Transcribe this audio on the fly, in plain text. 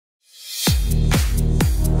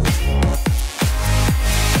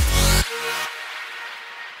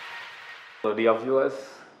Hello, dear viewers.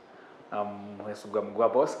 I'm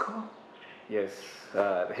Mugwa Bosco. Yes,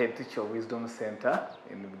 the head teacher of Wisdom Center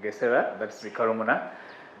in Gesera, that's the Karumuna.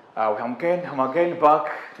 I'm again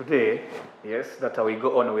back today. Yes, that we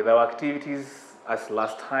go on with our activities as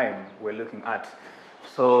last time we're looking at.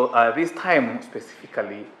 So this time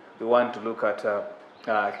specifically, we want to look at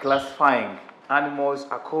classifying animals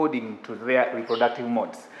according to their reproductive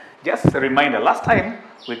modes. Just a reminder, last time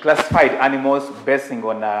we classified animals basing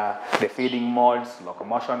on the feeding modes,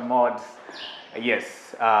 locomotion modes.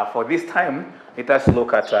 Yes, for this time, let us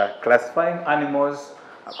look at classifying animals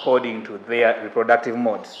according to their reproductive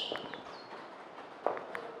modes.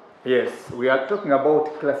 Yes, we are talking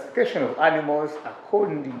about classification of animals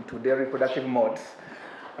according to their reproductive modes.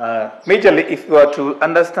 Majorly, if you are to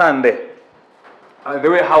understand the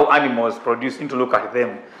way how animals produce, you need to look at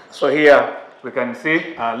them. So here we can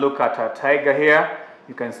see, look at a tiger here.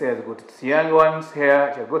 You can see it's got its young ones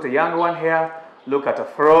here. It's got a young one here. Look at a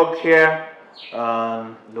frog here.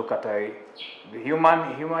 Look at a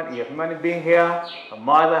human being here. A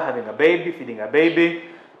mother having a baby, feeding a baby.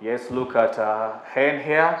 Yes, look at a hen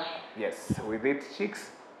here. Yes, with its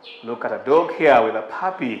chicks. Look at a dog here with a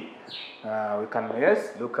puppy. We can,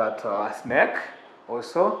 yes, look at a snake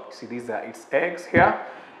also. See, these are its eggs here.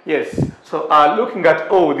 Yes, so looking at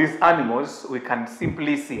all these animals, we can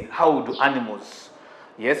simply see how do animals,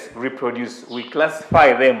 yes, reproduce. We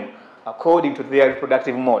classify them according to their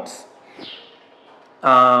reproductive modes.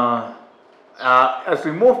 As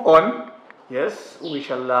we move on, yes, we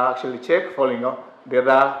shall actually check following up the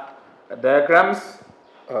other diagrams,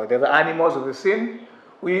 the other animals of the scene.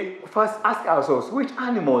 We first ask ourselves, which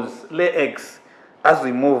animals lay eggs as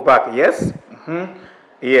we move back? Yes,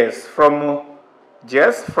 yes, from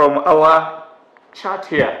our chart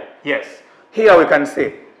here. Yes, here we can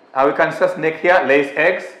see a snake here lays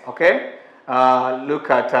eggs. Okay,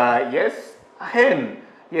 look at yes, a hen.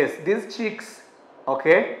 Yes, these chicks.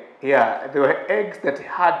 Okay, yeah, there were eggs that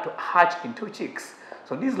had to hatch into chicks.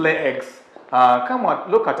 So these lay eggs. Come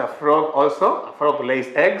on, look at a frog also. A frog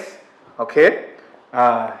lays eggs. Okay,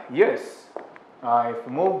 yes. If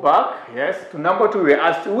we move back, yes, to number 2, we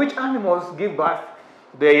asked which animals give birth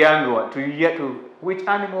to their young one. Which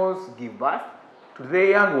animals give birth to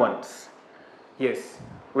their young ones? Yes,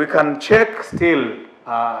 we can check still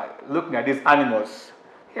looking at these animals.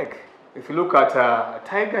 Heck, if you look at a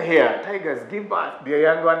tiger here, tigers give birth to their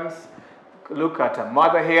young ones. Look at a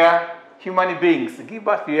mother here, human beings give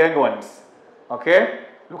birth to young ones. Okay,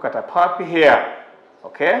 look at a puppy here.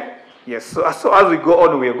 Okay, yes, so as we go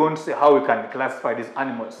on, we are going to see how we can classify these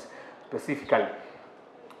animals specifically.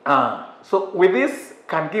 So with this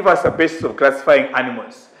can give us a basis of classifying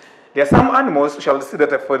animals. There are some animals, we shall see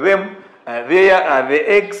that for them, the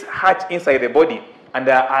eggs hatch inside the body and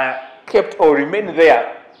are kept or remain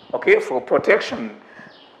there, okay, for protection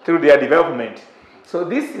through their development. So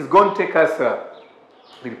this is going to take us the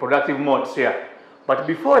reproductive modes here. But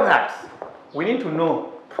before that, we need to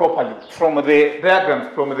know properly from the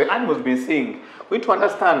diagrams, from the animals we've been seeing, we need to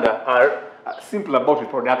understand simple about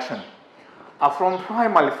reproduction. From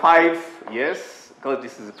primary 5, yes, because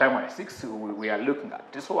this is primary 6, we are looking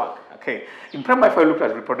at this work. Okay, in primary 5, we looked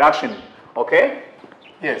at reproduction. Okay,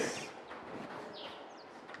 yes.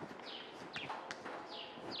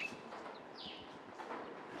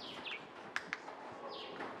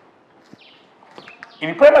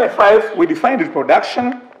 In primary 5, we defined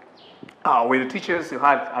reproduction. With the teachers you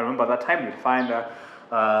had, I remember that time, you defined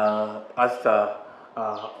as the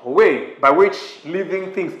way by which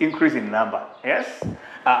living things increase in number. Yes,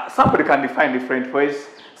 somebody can define different ways.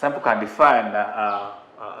 Some people can define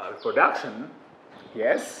reproduction,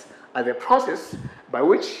 yes, as a process by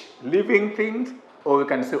which living things, or we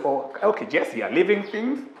can say, oh, okay, yes, yeah, living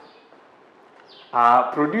things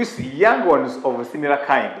produce young ones of a similar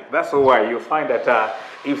kind. That's why you find that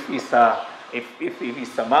if it's a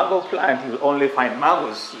mango plant, you only find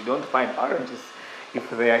mangoes. You don't find oranges. If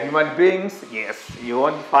they are human beings, yes, you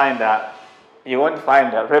won't find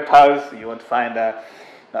reptiles. You won't find bear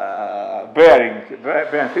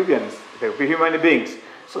amphibians. They will be human beings.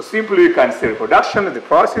 So simply, you can say reproduction is the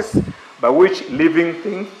process by which living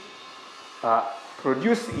things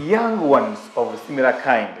produce young ones of a similar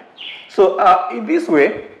kind. So in this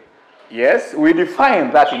way, yes, we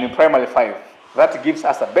define that in primary 5. That gives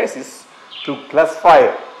us a basis to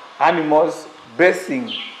classify animals basing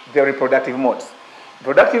their reproductive modes.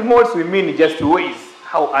 Reproductive modes, we mean just ways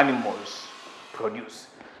how animals produce.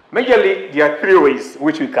 Majorly, there are 3 ways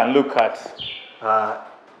which we can look at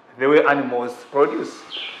the way animals produce.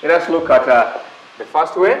 Let us look at the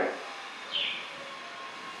first way.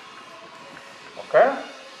 Okay.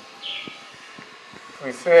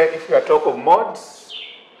 we say, if you are talking of modes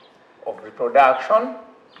of reproduction,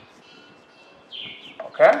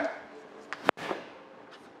 okay?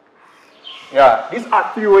 Yeah, these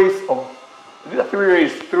are three ways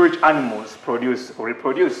through which animals produce or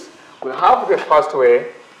reproduce. We have the first way.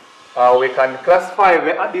 We can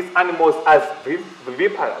classify these animals as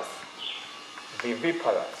viviparous.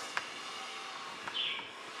 Viviparous.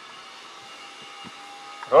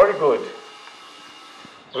 Very good.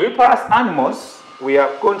 Viviparous animals, we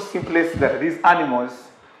are going to simply say that these animals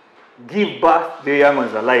give birth to their young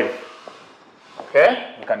ones alive.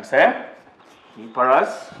 Okay, you can say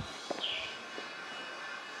viviparous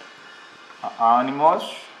animals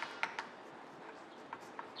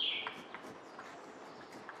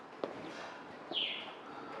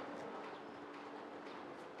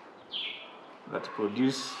that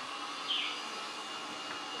produce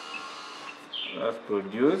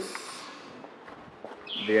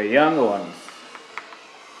their young ones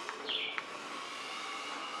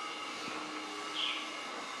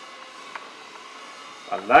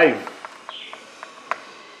alive.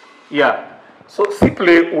 Yeah. So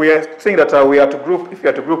simply, we are saying that we are to group. If you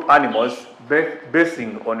are to group animals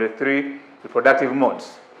basing on the three reproductive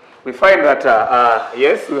modes, we find that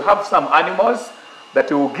yes, we have some animals that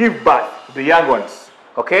will give birth to the young ones.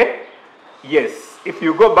 Okay. Yes. If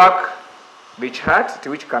you go back the chart,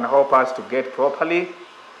 which can help us to get properly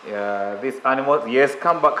these animals. Yes,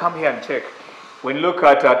 come here and check. When you look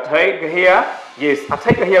at a tiger here, yes, a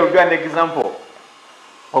tiger here will be an example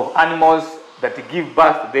of animals that give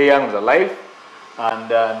birth to their young ones alive. And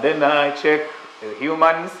then I check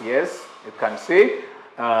humans, yes, you can see.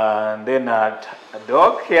 And then a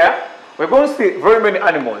dog here. We're going to see very many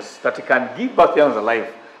animals that can give birth to young ones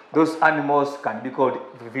alive. Those animals can be called,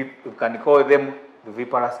 we can call them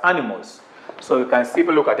viviparous animals. So you can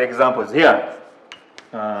simply look at examples here.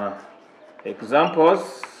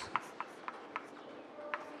 Examples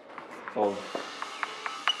of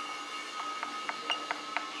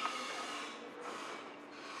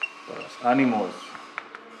animals.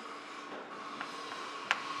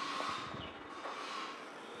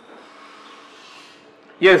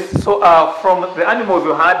 Yes, so from the animals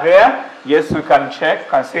we had there, yes, we can check,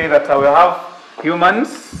 can say that we have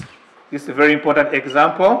humans. This is a very important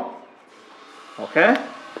example. Okay,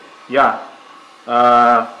 yeah.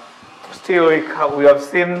 Still, we have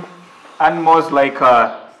seen animals like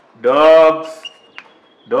dogs.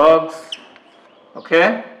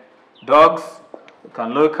 Okay, dogs. You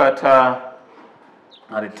can look at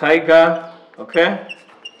the tiger. Okay,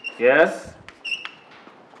 yes.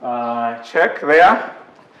 Check there.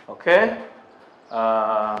 Okay.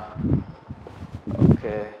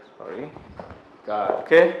 Okay. Sorry.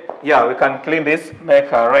 Okay. Yeah, we can clean this.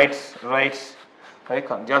 Make a right. I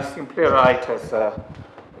can just simply write as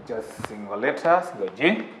just single letter, single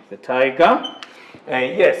G, the tiger.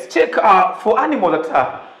 Yes, check for animals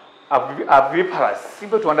that are viviparous,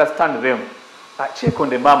 simple to understand them. Check on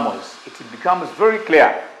the mammals. It becomes very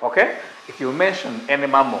clear, okay? If you mention any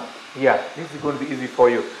mammal, yeah, this is going to be easy for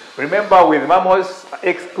you. Remember, with mammals,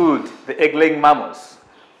 exclude the egg-laying mammals,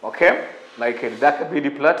 okay? Like the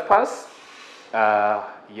dark-bearded platypus,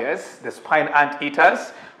 yes, the spine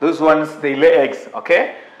anteaters. Those ones, they lay eggs,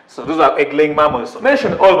 okay? So those are egg-laying mammals. So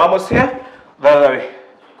mention all mammals here. That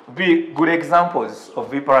will be good examples of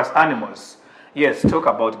viviparous animals. Yes, talk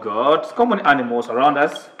about goats, common animals around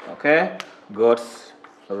us, okay? Goats,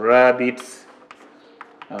 rabbits,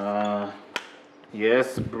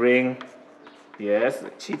 yes, yes,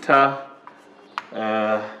 cheetah,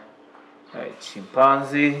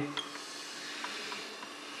 chimpanzee,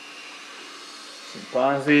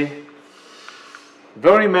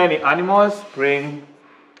 very many animals, bring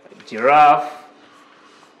giraffe,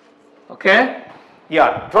 okay?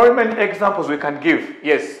 Yeah, very many examples we can give,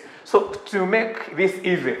 yes. So to make this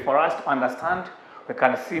easy for us to understand, we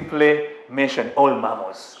can simply mention all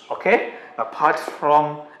mammals, okay? Apart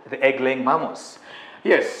from the egg-laying mammals.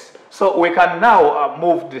 Yes, so we can now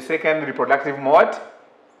move to the second reproductive mode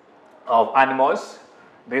of animals.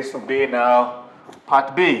 This will be now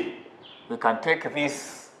part B. We can take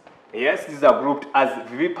this, yes, these are grouped as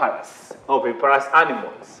viviparous or viviparous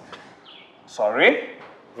animals. Sorry,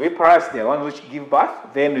 viviparous, they are ones which give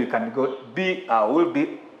birth. Then we can go B, will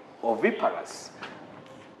be oviparous.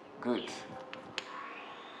 Good.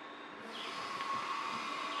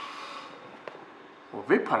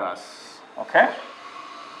 Oviparous, okay?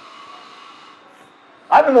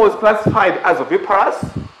 Animals classified as oviparous,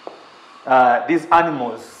 these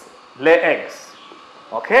animals lay eggs,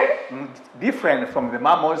 okay? Different from the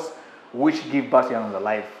mammals which give birth to young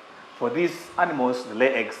alive. For these animals, they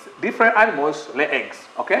lay eggs. Different animals lay eggs,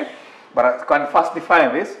 okay? But I can first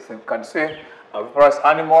define this. So you can say oviparous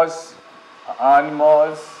animals are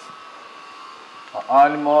animals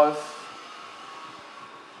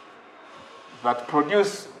that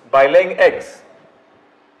produce by laying eggs.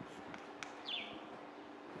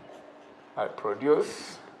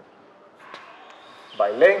 Produce by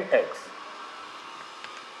laying eggs.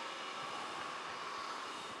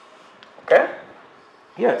 Okay?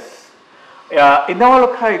 Yes. In our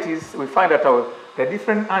localities, we find that the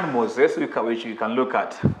different animals which you can look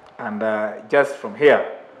at. And just from here,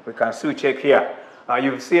 we can still check here.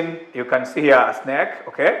 You can see here a snake,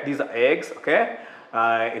 okay? These are eggs, okay?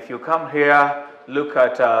 If you come here, look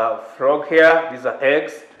at a frog here. These are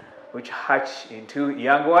eggs which hatch into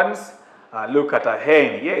young ones. Look at a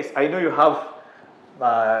hen. Yes, I know you have,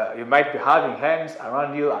 you might be having hens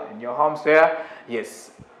around you in your homes there.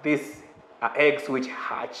 Yes, these are eggs which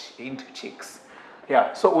hatch into chicks.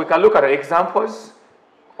 Yeah, so we can look at examples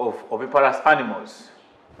of oviparous animals.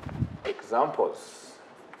 Examples.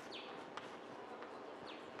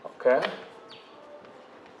 Okay.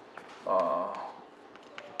 Of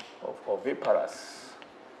oviparous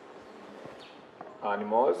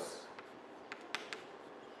animals.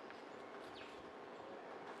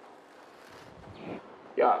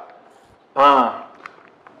 Yeah.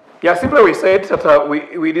 Yeah, simply we said that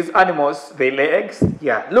with these animals, they lay eggs.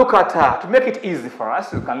 Yeah, look at, to make it easy for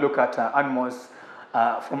us, we can look at animals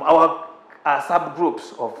from our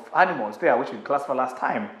subgroups of animals there, which we classified last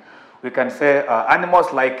time. We can say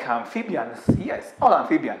animals like amphibians. Yes, all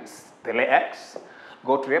amphibians, they lay eggs.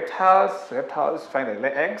 Go to reptiles find they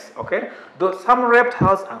lay eggs, okay? Though some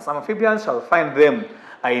reptiles and some amphibians shall find them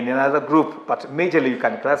in another group, but majorly you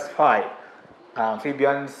can classify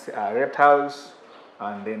amphibians, reptiles,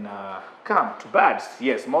 and then come to birds.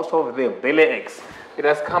 Yes, most of them, they lay eggs. It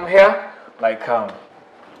has come here, like,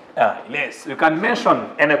 yes, you can mention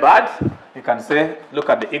any bird. You can say, look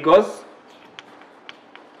at the eagles.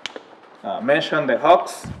 Mention the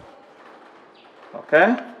hawks.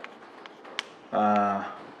 Okay.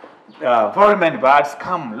 Very many birds.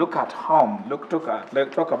 Come, look at home.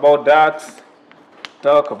 Let's talk about ducks.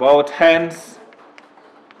 Talk about hens.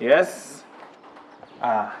 Yes.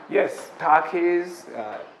 Yes, turkeys,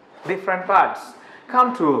 different birds.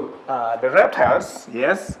 Come to the reptiles.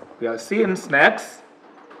 Yes, we have seen snakes.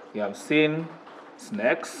 We have seen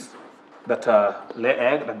snakes that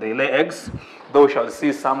they lay eggs. Though we shall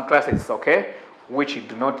see some classes, okay, which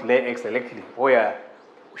do not lay eggs directly, where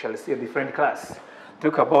we shall see a different class.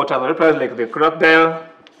 Talk about other reptiles like the crocodile.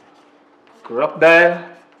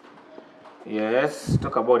 Yes.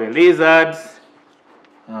 Talk about the lizards.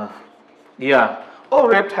 Yeah. All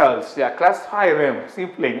reptiles, yeah, classify them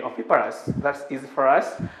simply in oviparous. That's easy for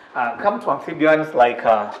us. Come to amphibians like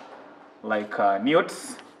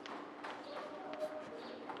newts,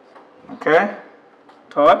 okay,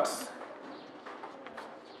 toads,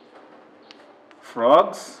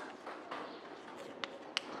 frogs,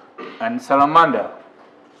 and salamander.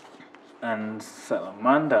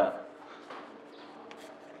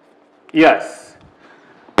 Yes.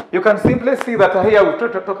 You can simply see that here we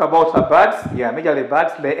talk about birds. Yeah, majorly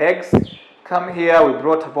birds lay eggs. Come here, we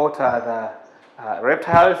brought about the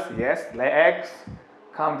reptiles. Yes, lay eggs.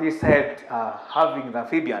 Come this side, having the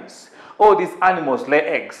amphibians. All these animals lay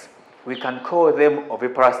eggs. We can call them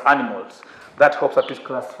oviparous animals. That helps us to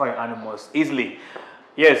classify animals easily.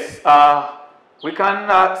 Yes, we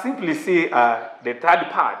can simply see the third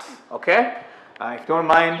part. Okay, if you don't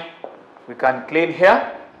mind, we can clean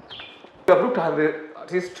here. We have looked at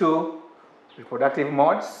these two reproductive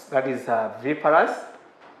modes, that is viviparous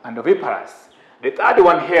and oviparous. The third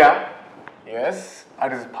one here, yes,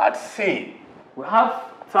 that is part C. We have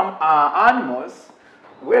some animals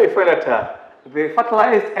where you find that the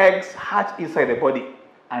fertilized eggs hatch inside the body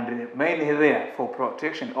and remain there for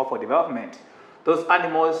protection or for development. Those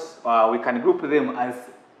animals, we can group them as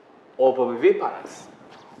ovoviviparous.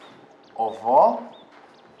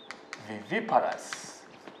 Ovoviviparous.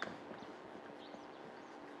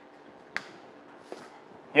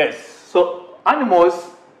 Yes, so animals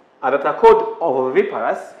that are called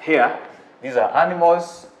ovoviviparous here, these are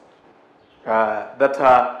animals that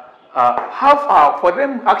have, for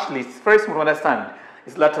them actually, it's very simple to understand,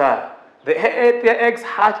 is that their eggs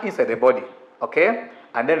hatch inside the body, okay,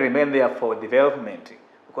 and then remain there for development,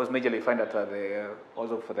 because majorly you find that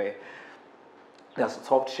also for the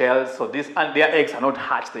soft shells, so and their eggs are not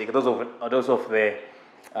hatched like those of the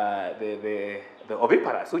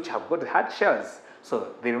oviparous, which have got the hard shells.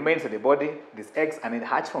 So they remain in the body, these eggs, and it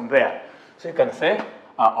hatch from there. So you can say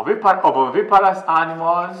oviparous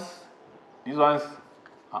animals. These ones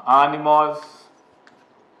are animals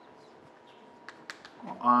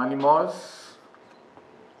Animals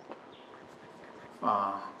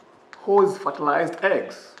whose fertilized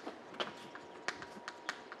eggs.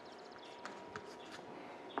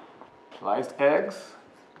 Fertilized eggs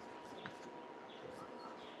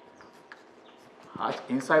hatch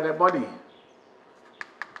inside the body.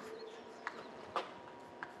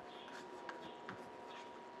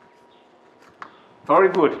 Very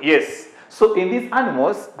good, yes. So in these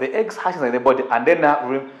animals, the eggs hatch inside the body, and then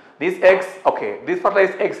these eggs, okay, these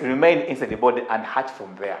fertilized eggs remain inside the body and hatch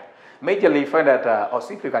from there. Majorly, you find that, or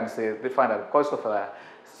simply you can say, they find that because of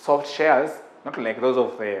soft shells, not like those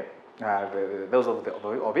of the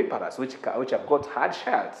oviparous, which have got hard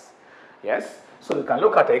shells. Yes. So you can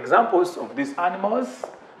look at examples of these animals,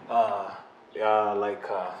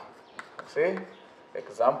 see,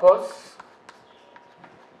 examples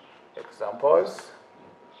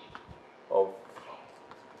of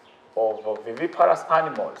viviparous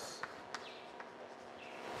animals.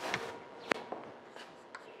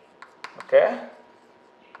 Okay.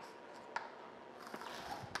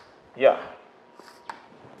 Yeah.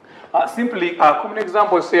 Simply, common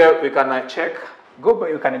examples here we can check.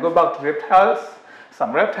 You can go back to reptiles.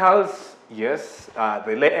 Some reptiles, yes,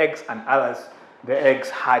 they lay eggs, and others, the eggs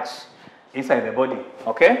hatch inside the body.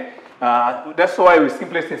 Okay. That's why we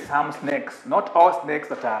simply say some snakes, not all snakes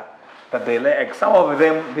that they lay eggs. Some of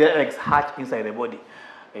them, their eggs hatch inside the body.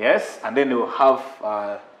 Yes, and then you have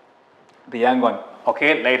the young one.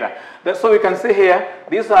 Okay, later. So we can see here,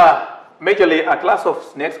 these are majorly a class of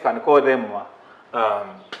snakes. Can call them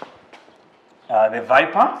the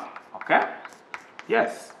viper. Okay.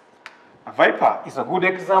 Yes, a viper is a good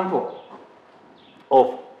example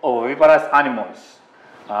of viviparous animals.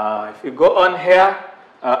 If you go on here,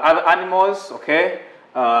 other animals, okay,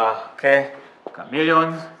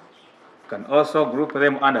 chameleons, can also group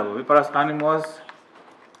them under viviparous animals.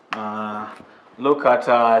 Look at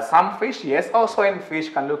some fish, yes, also in fish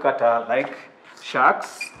can look at like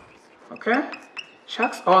sharks, okay.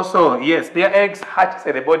 Sharks also, yes, their eggs hatch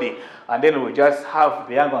inside the body, and then we just have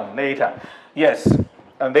the young one later. Yes,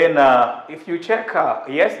 and then if you check,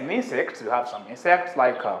 yes, in insects, you have some insects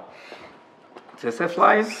like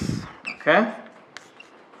flies, okay.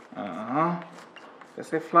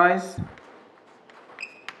 Flies.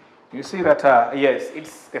 You see that, yes,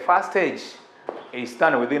 it's the first stage is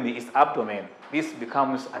done within its abdomen. This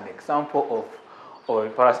becomes an example of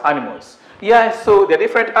viviparous animals. Yeah, so they're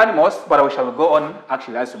different animals, but we shall go on.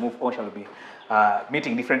 Actually, as we move on, shall be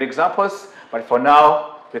meeting different examples. But for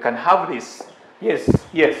now, we can have this. Yes,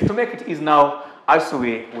 yes. To make it easy now, as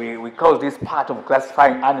we close this part of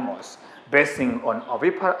classifying animals, basing on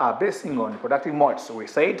productive modes. So we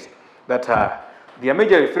said that there are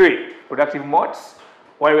majorly three productive modes.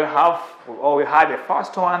 Where we had the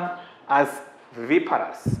first one as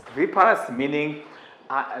viviparous. Viviparous meaning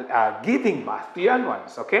giving birth to young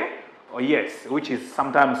ones, okay? Oh yes, which is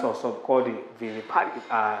sometimes also called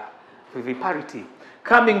viviparity.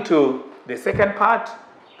 Coming to the second part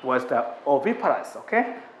was the oviparous,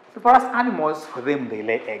 okay? Viviparous animals, for them, they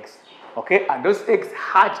lay eggs, okay? And those eggs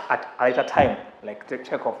hatch at a later time, like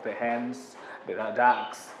check of the hens, the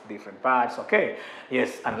ducks, different birds, okay?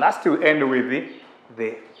 Yes, and last we end with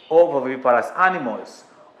the ovoviviparous animals.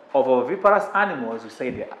 Ovoviviparous animals, we say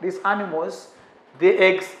that these animals, the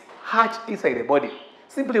eggs hatch inside the body.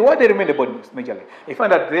 Simply, what they remain in the body majorly. You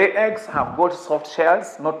find that the eggs have got soft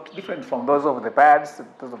shells, not different from those of the birds,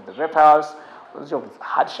 those of the reptiles, those of the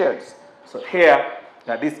hard shells. So here,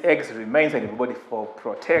 these eggs remain in the body for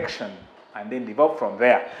protection, and then develop from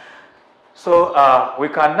there. So we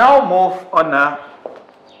can now move on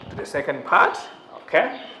to the second part.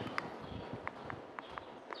 Okay.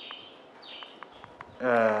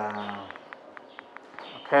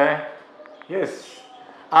 Okay. Yes.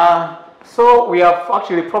 So we have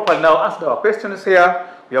actually properly now answered our questions here.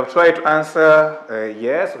 We have tried to answer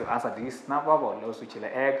yes. We've answered this number, but those which are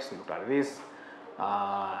eggs. We look at this.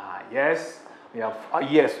 Yes. We have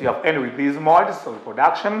yes. We have ended with these modes of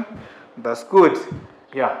reproduction. That's good.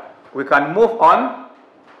 Yeah. We can move on.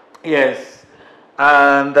 Yes.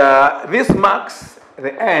 And this marks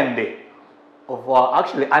the end of our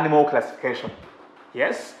actually animal classification.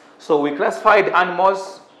 Yes. So we classified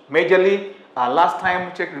animals majorly. Last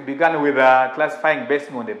time we began with classifying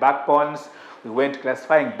based on the backbones. We went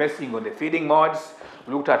classifying based on the feeding modes.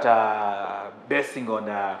 We looked at based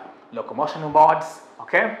on locomotion modes.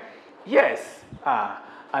 Okay. Yes.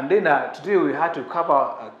 And then today we had to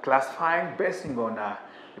cover classifying based on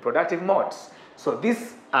reproductive modes. So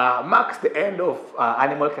this marks the end of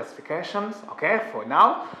animal classifications. Okay. For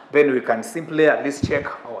now, then we can simply at least check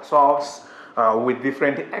ourselves with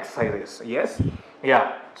different exercises. Yes.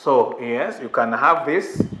 Yeah, so yes, you can have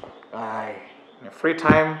this in a free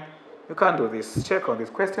time. You can do this. Check on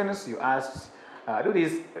these questions you asked. Do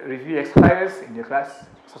these review exercises in your class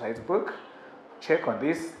exercise book. Check on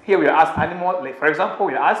this. Here we ask animals. Like for example,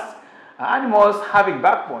 we asked animals having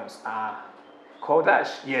backbones are called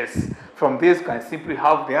dash. Yes. From this, you can simply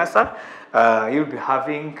have the answer. You'll be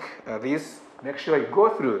having this. Make sure you go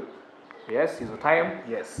through. Yes, use your time.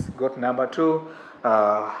 Yes. Go to number 2.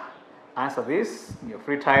 Answer this in your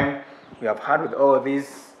free time. We have handled all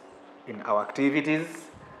these in our activities.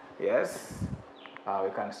 Yes.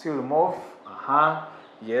 We can still move.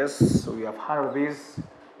 Yes. So we have handled this.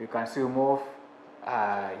 You can still move.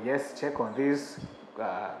 Yes. Check on this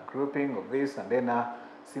grouping of this, and then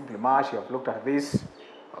simply match. You have looked at this.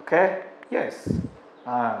 Okay. Yes.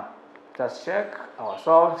 Just check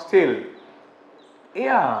ourselves still.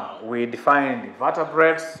 Yeah, we defined the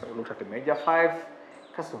vertebrates. We looked at the major 5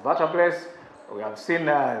 classes of vertebrates. We have seen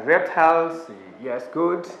reptiles. Yes,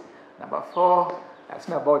 good. Number 4, I've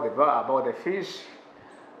seen about the fish.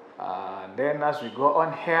 And then as we go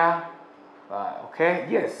on here, okay,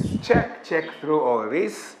 yes, check through all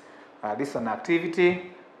this. This is an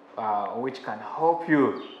activity which can help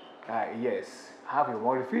you, yes, have your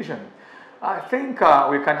more vision. I think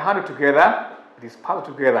we can handle together this part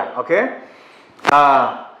together, okay?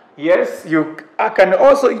 Yes, you can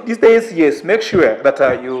also these days, yes, make sure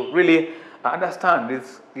that you really understand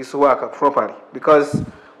this work properly, because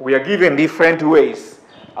we are given different ways.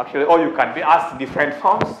 Actually, or you can be asked in different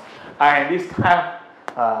forms, and this time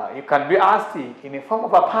you can be asked in a form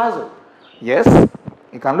of a puzzle. Yes,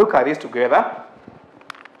 you can look at this together.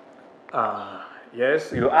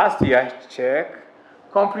 Yes, you asked here, check,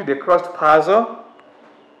 complete the crossed puzzle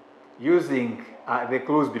using the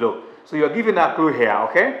clues below. So you're given a clue here,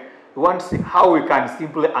 okay? You want to see how we can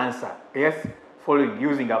simply answer. Yes, following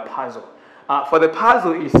using a puzzle. For the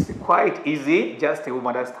puzzle, it's quite easy, just with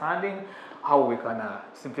understanding how we can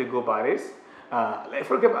simply go by this. Let's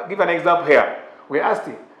give an example here. We asked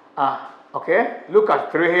it, okay, look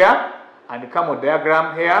at 3 here, and come on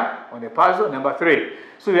diagram here on the puzzle, number 3.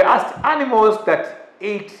 So we asked animals that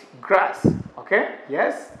eat grass, okay?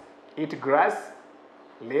 Yes, eat grass,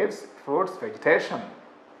 leaves, fruits, vegetation,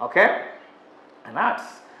 okay? And nuts.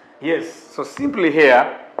 Yes, so simply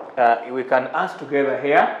here, we can answer together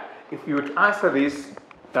here. If you would answer this,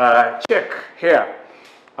 check here.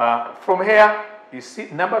 From here, you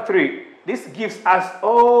see number 3. This gives us,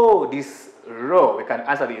 this row. We can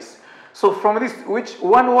answer this. So from this, which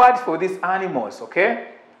one word for these animals, okay?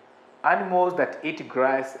 Animals that eat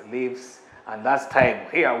grass, leaves, and last time,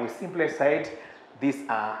 here we simply said, these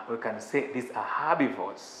are, we can say, these are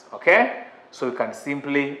herbivores, okay? So we can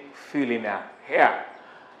simply fill in here.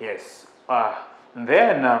 Yes.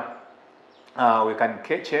 Then we can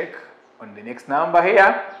check on the next number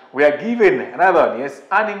here. We are given another one, yes,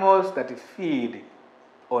 animals that feed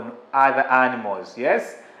on other animals,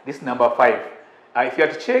 yes. This is number 5. If you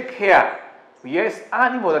have to check here, yes,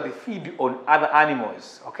 animals that feed on other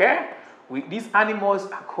animals, okay. These animals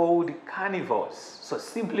are called carnivores. So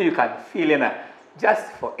simply you can fill in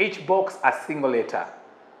just for each box a single letter,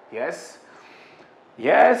 yes.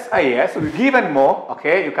 Yes, yes, so we're given more,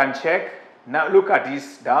 okay, you can check. Now look at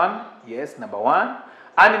this down, yes, number 1.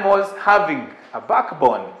 Animals having a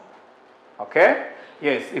backbone, okay.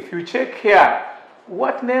 Yes, if you check here,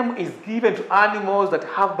 what name is given to animals that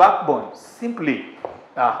have backbones? Simply,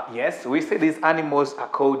 yes, we say these animals are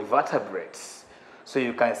called vertebrates. So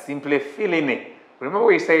you can simply fill in it. Remember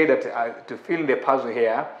we say that to fill in the puzzle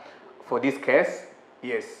here, for this case,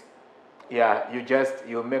 yes, yeah,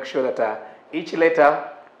 you make sure that each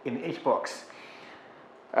letter in each box.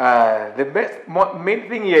 The main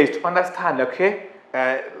thing here is to understand, okay,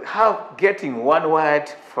 how getting one word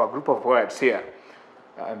for a group of words here,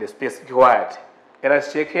 the specific word. Let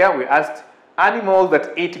us check here. We asked animals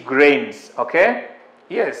that eat grains, okay?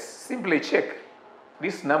 Yes, simply check.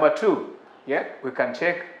 This is number 2. Yeah, we can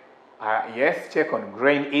check. Yes, check on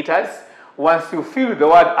grain eaters. Once you fill the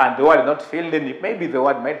word and the word is not filled in, maybe the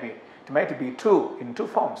word might be in two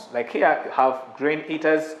forms. Like here, you have grain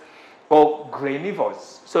eaters or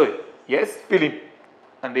grainivores. So, yes, fill in.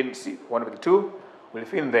 And then see, one of the 2 will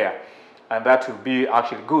fill in there. And that will be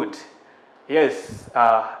actually good. Yes,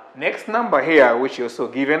 next number here, which is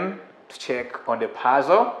also given to check on the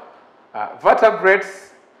puzzle.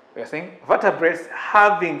 Vertebrates, we are saying vertebrates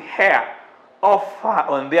having hair or fur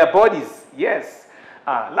on their bodies. Yes.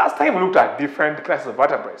 Last time we looked at different classes of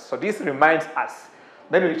vertebrates. So this reminds us.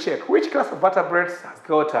 Then we check which class of vertebrates has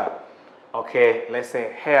got okay, let's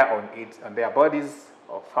say hair on their bodies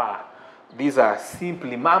or fur. These are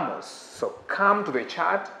simply mammals. So come to the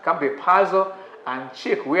chart, come to the puzzle, and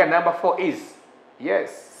check where number 4 is.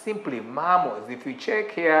 Yes, simply mammals. If you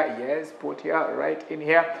check here, yes, put here, right in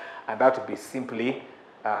here, and that would be simply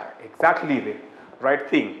exactly the right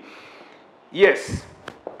thing. Yes,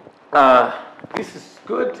 this is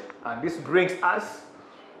good, and this brings us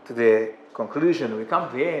to the conclusion. We come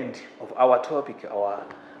to the end of our topic, our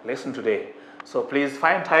lesson today. So please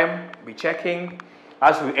find time, be checking.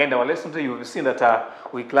 As we end our lesson today, you will see that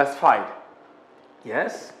we classified.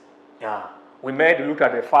 Yes? Yeah. We looked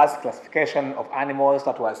at the first classification of animals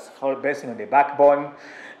that was based on the backbone,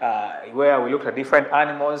 where we looked at different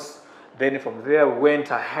animals. Then from there, we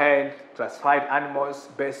went ahead, classified animals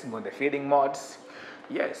based on the feeding modes.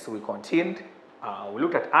 Yes, we continued. We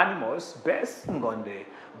looked at animals based on the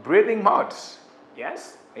breathing modes.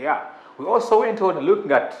 Yes? Yeah. We also went on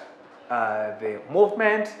looking at the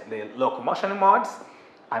movement, the locomotion modes,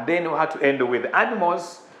 and then we had to end with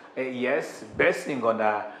animals, yes, based on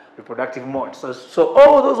the reproductive mode. So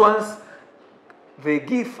all those ones, they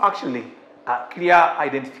give actually a clear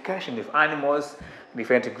identification of animals,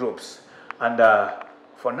 different groups. And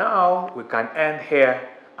for now, we can end here.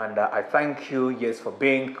 And I thank you, yes, for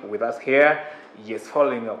being with us here, yes,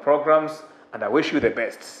 following our programs, and I wish you the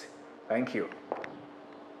best. Thank you.